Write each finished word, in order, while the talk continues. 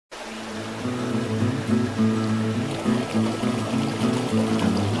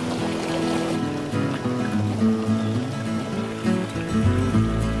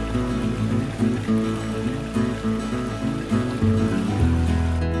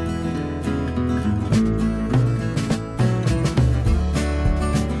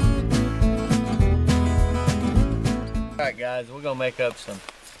guys, we're gonna make up some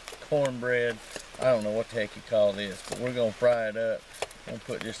cornbread. I don't know what the heck you call this, but we're gonna fry it up. I'm gonna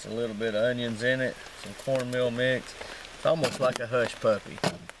put just a little bit of onions in it, some cornmeal mix. It's almost like a hush puppy.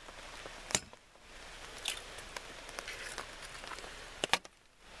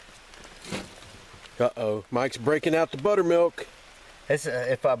 Uh-oh, Mike's breaking out the buttermilk.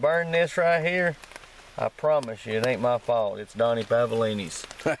 If I burn this right here, I promise you it ain't my fault. It's Donnie Pavellini's.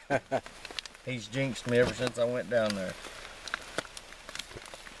 He's jinxed me ever since I went down there.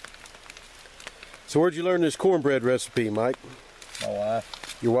 So where'd you learn this cornbread recipe, Mike? My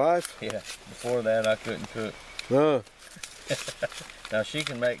wife. Your wife? Yeah. Before that, I couldn't cook. Now she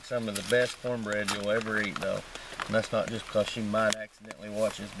can make some of the best cornbread you'll ever eat, though. And that's not just because she might accidentally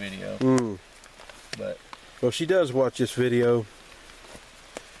watch this video. But well, she does watch this video.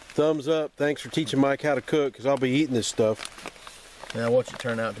 Thumbs up. Thanks for teaching Mike how to cook, because I'll be eating this stuff. now watch it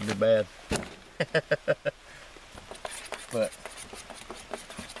turn out to be bad. But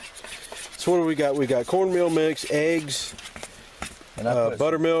so what do we got? We got cornmeal mix, eggs, and I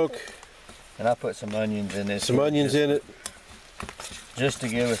buttermilk. And I put some onions in this. Some onions in it. Just to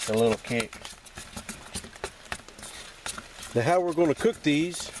give us a little kick. Now how we're going to cook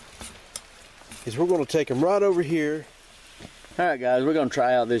these is we're going to take them right over here. Alright guys, we're going to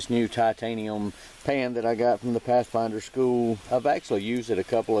try out this new titanium pan that I got from the Pathfinder school. I've actually used it a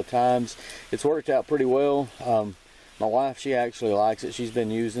couple of times. It's worked out pretty well. My wife, she actually likes it. She's been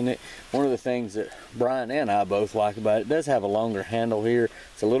using it. One of the things that Brian and I both like about it, it does have a longer handle here.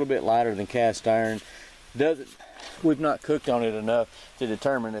 It's a little bit lighter than cast iron. We've not cooked on it enough to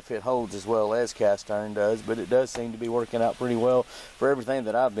determine if it holds as well as cast iron does, but it does seem to be working out pretty well for everything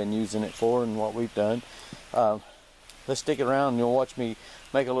that I've been using it for and what we've done. Let's stick it around and you'll watch me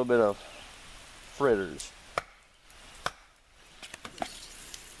make a little bit of fritters.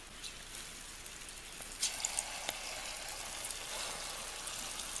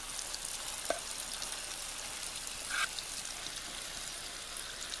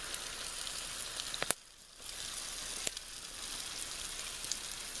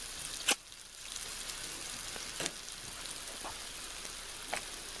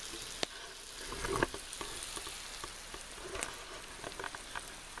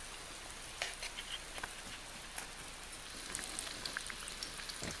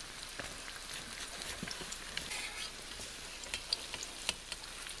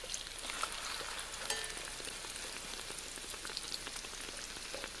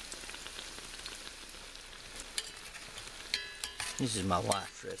 This is my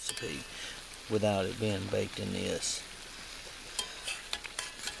wife's recipe without it being baked in this.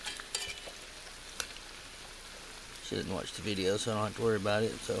 She doesn't watch the video, so I don't have to worry about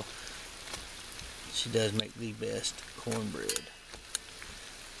it. So she does make the best cornbread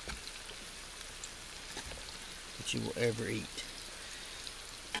that you will ever eat.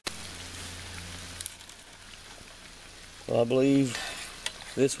 Well, I believe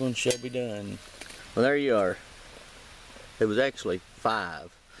this one shall be done. Well, there you are. It was actually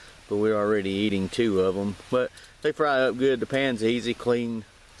 5, but we're already eating 2 of them. But they fry up good. The pan's easy, clean.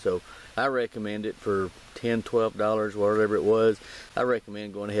 So I recommend it for $10, $12, whatever it was. I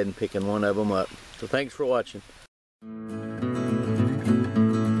recommend going ahead and picking one of them up. So thanks for watching.